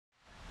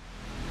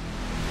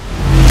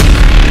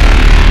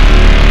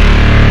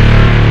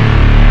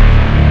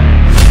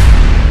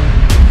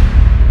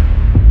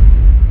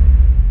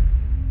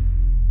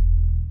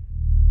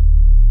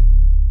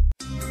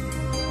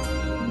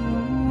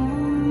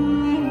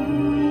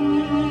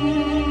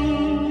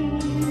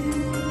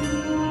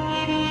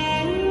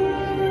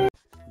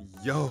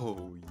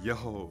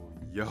Yo.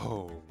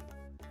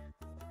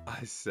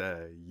 I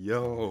said,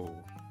 yo.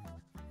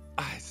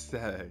 I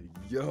said,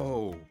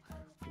 yo.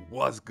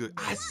 What's good?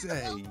 I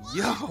said,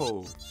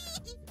 yo.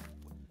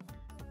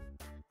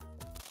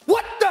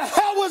 What the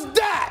hell was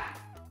that?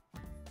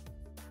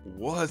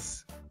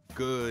 What's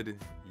good,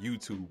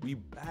 YouTube? We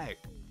back.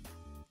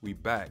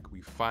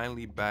 We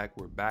finally back.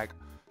 We're back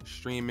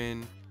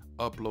streaming,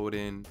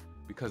 uploading.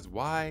 Because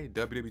why?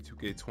 WWE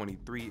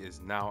 2K23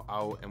 is now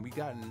out, and we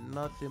got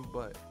nothing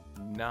but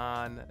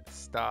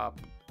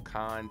non-stop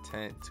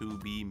content to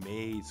be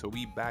made. So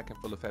we back in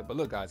full effect. But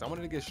look, guys, I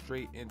wanted to get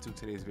straight into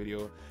today's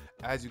video.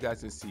 As you guys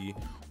can see,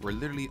 we're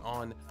literally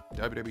on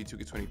WWE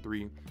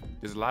 2K23.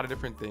 There's a lot of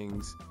different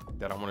things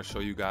that I want to show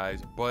you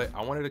guys, but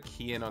I wanted to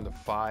key in on the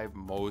 5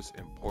 most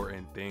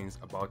important things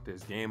about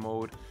this game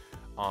mode.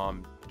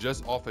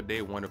 Just off of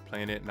day 1 of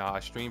playing it. Now I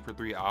streamed for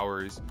 3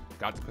 hours,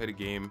 got to play the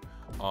game.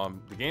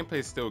 The gameplay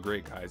is still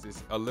great, guys.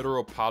 It's a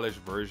literal polished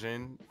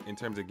version in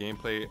terms of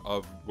gameplay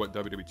of what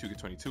WWE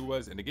 2K22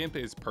 was, and the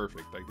gameplay is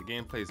perfect. Like, the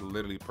gameplay is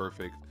literally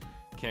perfect.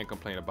 Can't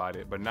complain about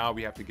it. But now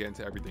we have to get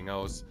into everything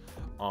else.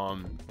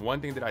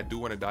 One thing that I do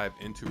want to dive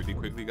into really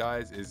quickly,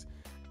 guys, is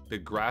the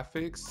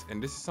graphics,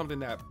 and this is something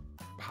that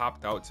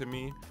popped out to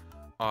me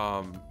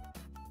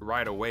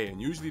right away.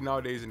 And usually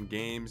nowadays in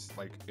games,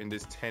 like in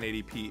this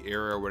 1080p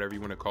era or whatever you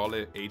want to call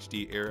it,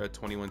 HD era,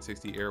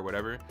 2160 era,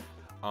 whatever,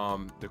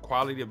 the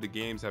quality of the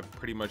games have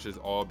pretty much just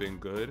all been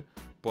good,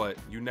 but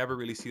you never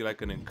really see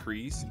like an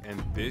increase.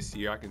 And this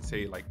year I can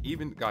say, like,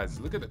 even guys,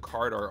 look at the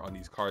card art on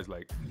these cards.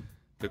 Like,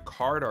 the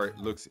card art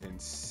looks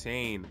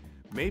insane.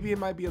 Maybe it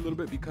might be a little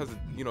bit because,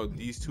 you know,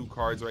 these 2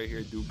 cards right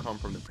here do come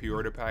from the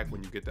pre-order pack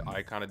when you get the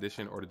Icon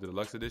edition or the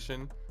deluxe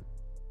edition.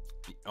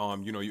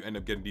 You know, you end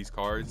up getting these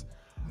cards.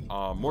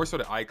 More so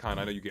the Icon,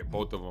 I know you get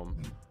both of them,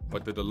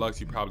 but the deluxe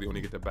you probably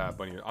only get the Bad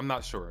Bunny. I'm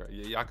not sure.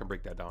 Yeah, I can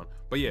break that down.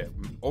 But yeah,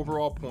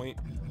 overall point,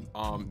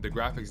 the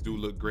graphics do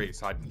look great.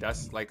 So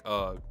that's like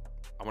I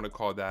want to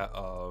call that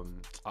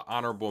an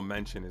honorable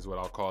mention is what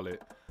I'll call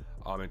it,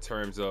 in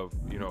terms of,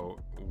 you know,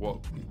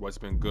 what's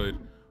been good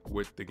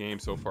with the game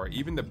so far.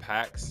 Even the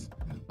packs,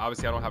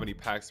 obviously I don't have any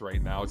packs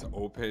right now to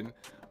open,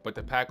 but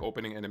the pack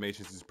opening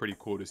animations is pretty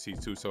cool to see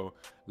too. So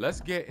let's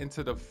get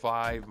into the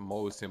 5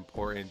 most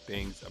important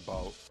things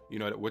about, you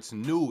know, what's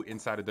new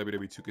inside of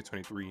WWE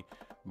 2K23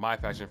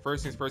 MyFACTION.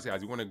 First things first,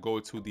 guys, we want to go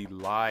to the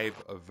live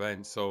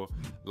events. So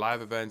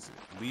live events,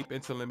 leap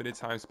into limited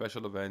time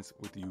special events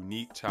with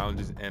unique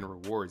challenges and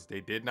rewards.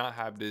 They did not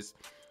have this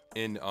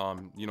in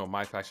you know,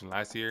 MyFACTION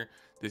last year.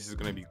 This is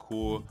going to be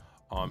cool.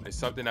 It's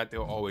something that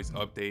they'll always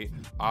update.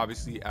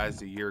 Obviously, as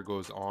the year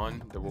goes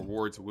on, the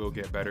rewards will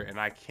get better, and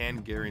I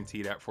can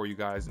guarantee that for you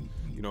guys,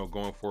 you know,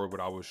 going forward,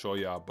 what I will show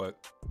y'all. But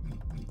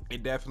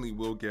it definitely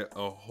will get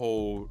a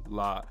whole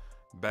lot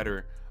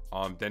better.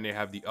 Then they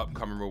have the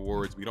upcoming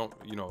rewards. We don't,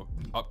 you know,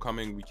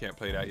 upcoming, we can't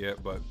play that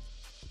yet, but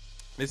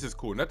this is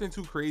cool. Nothing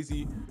too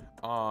crazy.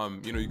 You know,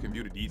 you can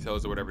view the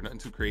details or whatever. Nothing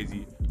too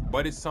crazy,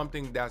 but it's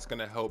something that's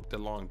gonna help the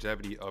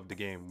longevity of the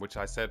game, which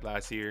I said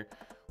last year.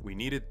 We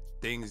needed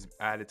things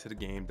added to the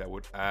game that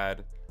would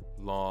add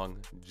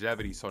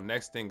longevity. So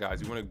next thing,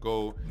 guys, we want to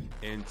go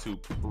into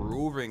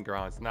proving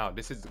grounds. Now,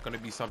 this is going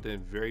to be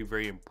something very,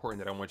 very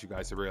important that I want you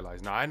guys to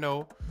realize. Now, I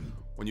know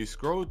when you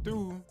scroll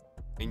through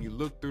and you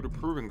look through the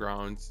proving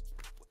grounds,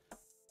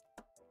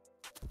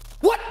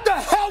 What the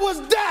hell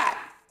was that?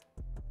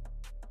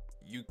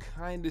 you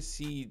kind of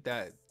see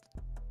that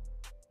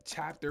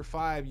chapter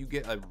 5, you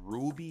get a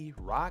ruby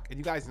rock. And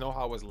you guys know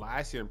how it was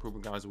last year in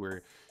proving grounds,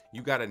 where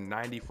you got a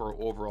 94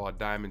 overall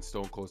diamond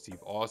Stone Cold Steve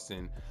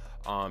Austin.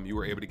 You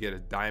were able to get a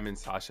diamond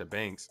Sasha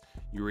Banks.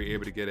 You were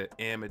able to get an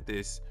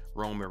amethyst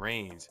Roman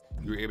Reigns.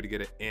 You were able to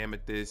get an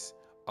amethyst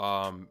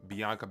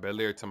Bianca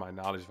Belair, to my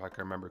knowledge, if I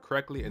can remember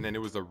correctly. And then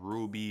it was a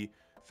ruby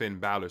Finn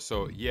Balor.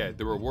 So yeah,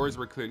 the rewards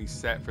were clearly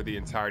set for the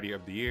entirety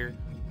of the year,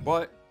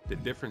 but the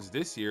difference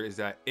this year is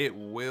that it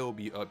will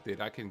be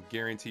updated. I can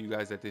guarantee you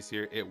guys that this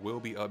year it will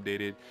be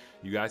updated.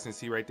 You guys can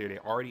see right there, they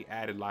already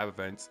added live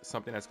events,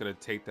 something that's going to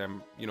take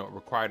them, you know,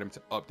 require them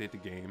to update the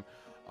game.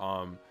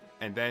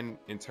 And then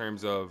in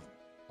terms of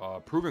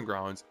proving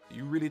grounds,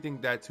 you really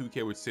think that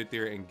 2K would sit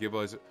there and give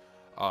us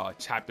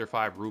chapter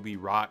 5 ruby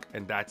rock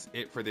and that's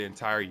it for the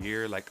entire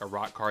year? Like, a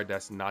rock card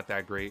that's not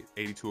that great,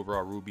 82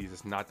 overall rubies,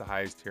 it's not the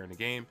highest tier in the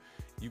game.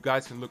 You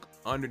guys can look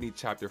underneath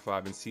chapter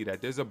 5 and see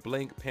that there's a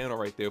blank panel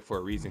right there for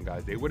a reason,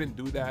 guys. They wouldn't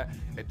do that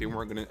if they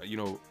weren't gonna, you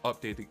know,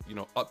 update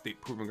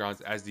proving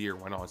grounds as the year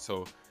went on.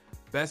 So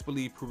best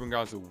believe proving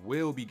grounds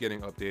will be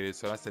getting updated.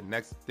 So that's the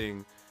next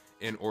thing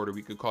in order.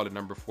 We could call it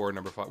number 4,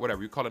 number 5,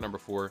 whatever you call it, number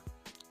 4,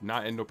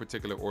 not in no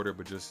particular order,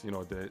 but just, you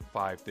know, the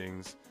 5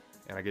 things.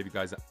 And I gave you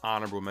guys an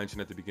honorable mention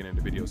at the beginning of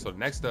the video. So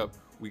next up,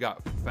 we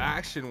got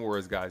Faction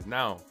Wars, guys.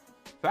 Now,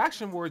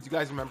 Faction Wars, you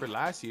guys remember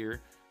last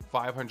year,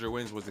 500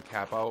 wins was the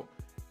cap out,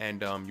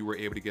 and you were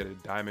able to get a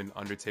Diamond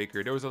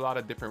Undertaker. There was a lot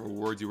of different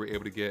rewards you were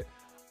able to get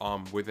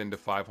within the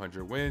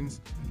 500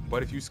 wins.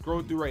 But if you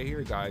scroll through right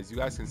here, guys, you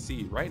guys can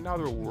see right now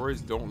the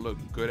rewards don't look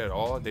good at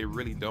all. They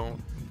really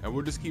don't. And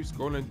we'll just keep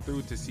scrolling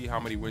through to see how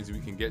many wins we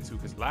can get to,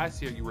 because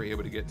last year you were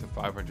able to get to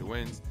 500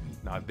 wins.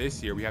 Now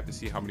this year we have to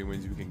see how many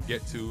wins we can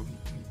get to,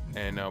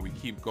 and we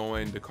keep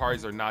going. The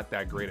cards are not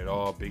that great at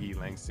all. Biggie,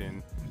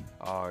 Langston,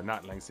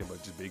 not Langston,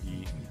 but just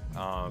Biggie.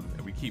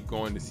 And we keep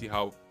going to see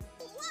how.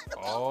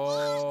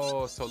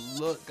 Oh, so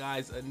look,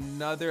 guys,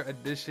 another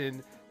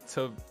addition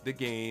to the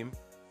game.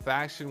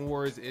 Faction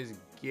Wars is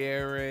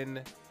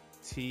guaranteed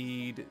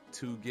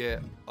to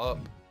get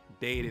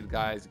updated,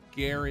 guys.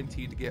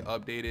 Guaranteed to get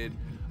updated.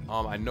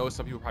 I know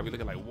some people probably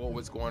looking like, whoa,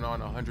 what's going on?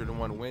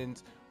 101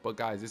 wins. But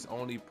guys, this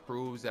only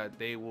proves that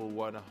they will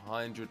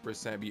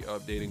 100% be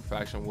updating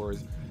Faction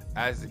Wars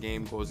as the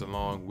game goes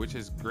along, which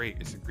is great.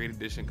 It's a great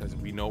addition because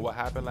we know what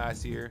happened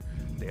last year.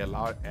 They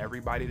allowed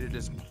everybody to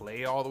just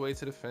play all the way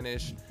to the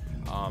finish,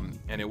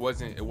 and it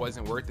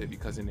wasn't worth it,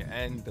 because in the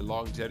end, the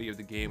longevity of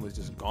the game was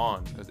just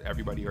gone because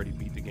everybody already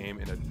beat the game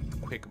in a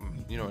quick,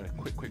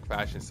 quick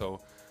fashion. So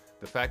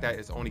the fact that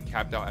it's only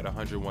capped out at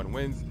 101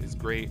 wins is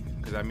great,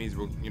 because that means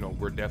we're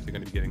definitely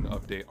going to be getting an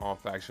update on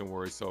Faction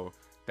Wars. So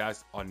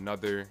that's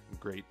another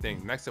great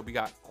thing. Next up, we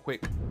got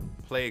quick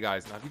play,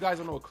 guys. Now, if you guys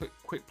don't know what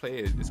quick play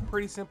is, it's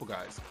pretty simple,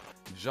 guys.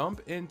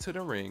 Jump into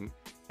the ring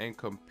and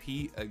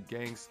compete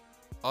against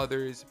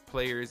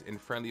players in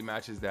friendly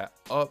matches that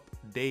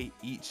update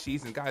each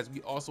season. Guys,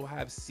 we also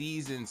have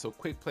seasons, so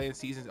quick play and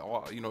seasons,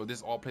 all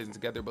this all plays in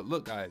together. But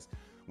look, guys,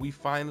 we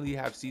finally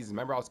have seasons.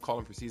 Remember, I was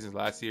calling for seasons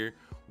last year.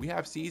 We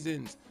have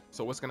seasons.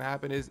 So what's gonna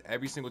happen is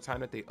every single time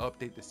that they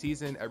update the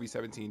season, every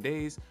 17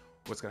 days,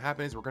 what's gonna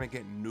happen is we're gonna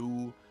get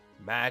new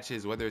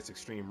matches, whether it's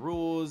Extreme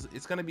Rules.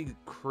 It's gonna be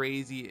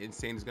crazy,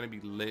 insane. It's gonna be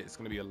lit. It's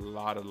gonna be a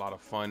lot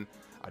of fun.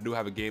 I do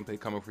have a gameplay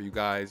coming for you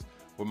guys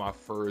with my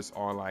first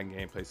online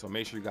gameplay, so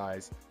make sure you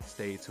guys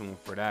stay tuned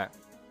for that.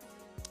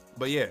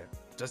 But yeah,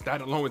 just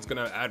that alone is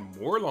gonna add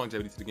more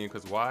longevity to the game,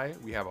 because why?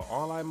 We have an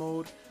online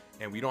mode,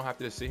 and we don't have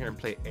to just sit here and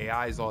play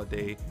AIs all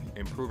day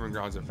in Proving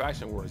Grounds and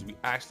Faction Wars. We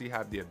actually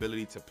have the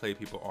ability to play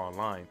people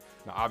online.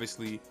 Now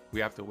obviously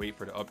we have to wait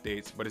for the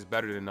updates, but it's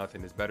better than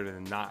nothing. It's better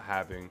than not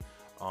having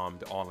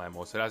the online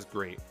mode, so that's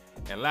great.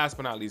 And last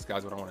but not least,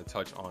 guys, what I want to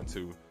touch on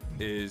too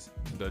is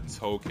the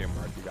token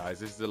market, guys.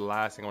 This is the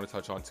last thing I want to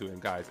touch on too. And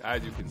guys,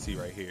 as you can see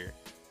right here,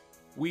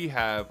 we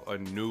have a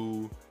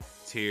new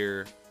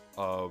tier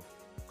of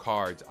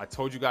cards. I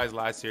told you guys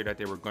last year that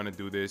they were going to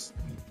do this.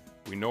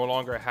 We no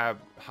longer have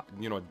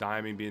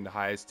diamond being the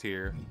highest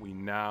tier. We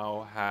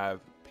now have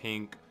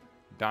pink,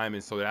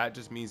 diamond. So that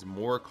just means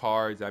more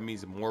cards. That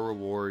means more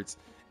rewards,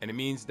 and it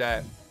means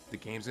that the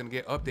game's gonna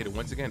get updated.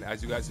 Once again,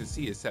 as you guys can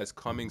see, it says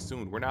coming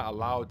soon. We're not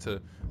allowed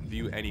to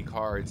view any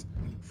cards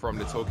from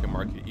the token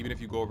market. Even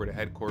if you go over to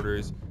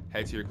headquarters,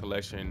 head to your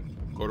collection,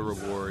 go to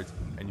rewards,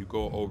 and you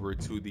go over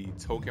to the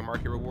token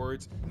market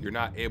rewards, you're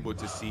not able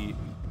to see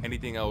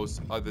anything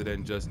else other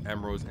than just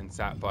emeralds and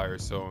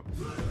sapphires. So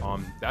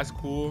that's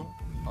cool.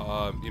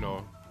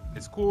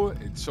 It's cool.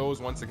 It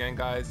shows, once again,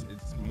 guys,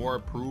 it's more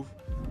proof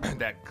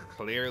that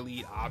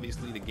clearly,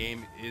 obviously, the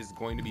game is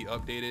going to be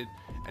updated.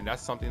 And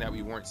that's something that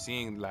we weren't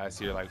seeing last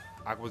year. Like,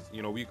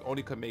 we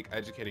only could make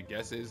educated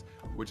guesses,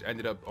 which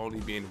ended up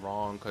only being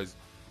wrong, because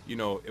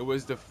it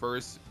was the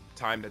first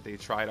time that they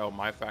tried out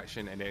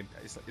MyFACTIon, and then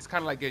it's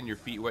kind of like getting your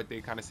feet wet.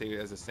 They kind of say it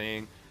as a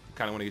saying, you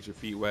kind of want to get your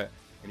feet wet,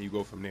 and you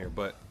go from there.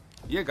 But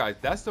yeah, guys,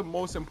 that's the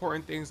most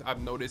important things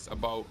I've noticed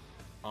about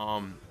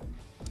WWE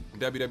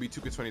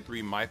 2K23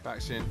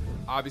 MyFACTIon.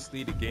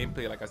 Obviously, the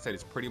gameplay, like I said,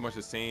 is pretty much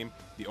the same.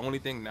 The only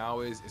thing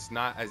now is it's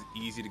not as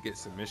easy to get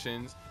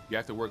submissions. You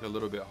have to work a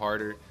little bit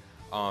harder,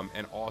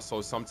 and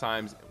also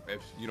sometimes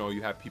if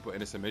you have people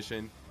in a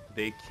submission,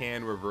 they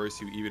can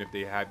reverse you even if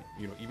they have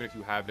even if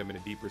you have them in a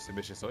deeper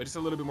submission. So it's a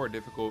little bit more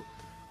difficult,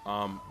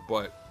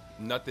 but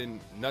nothing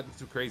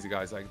too crazy,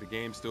 guys. Like, the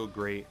game's still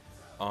great,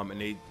 and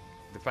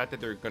the fact that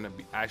they're gonna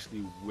be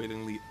actually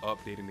willingly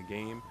updating the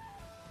game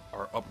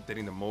or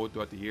updating the mode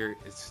throughout the year,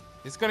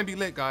 it's gonna be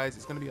lit, guys.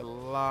 It's gonna be a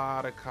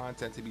lot of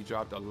content to be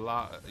dropped, a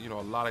lot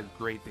of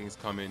great things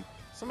coming.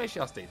 So make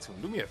sure y'all stay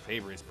tuned. Do me a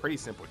favor, it's pretty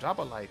simple. Drop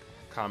a like,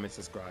 comment,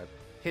 subscribe,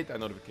 hit that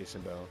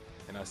notification bell,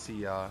 and I'll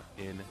see y'all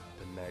in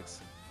the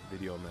next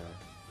video, man.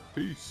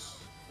 Peace.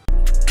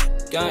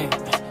 Gang,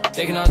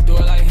 they cannot do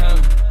it like him.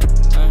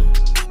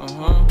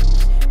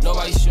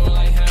 Nobody shooting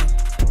like him.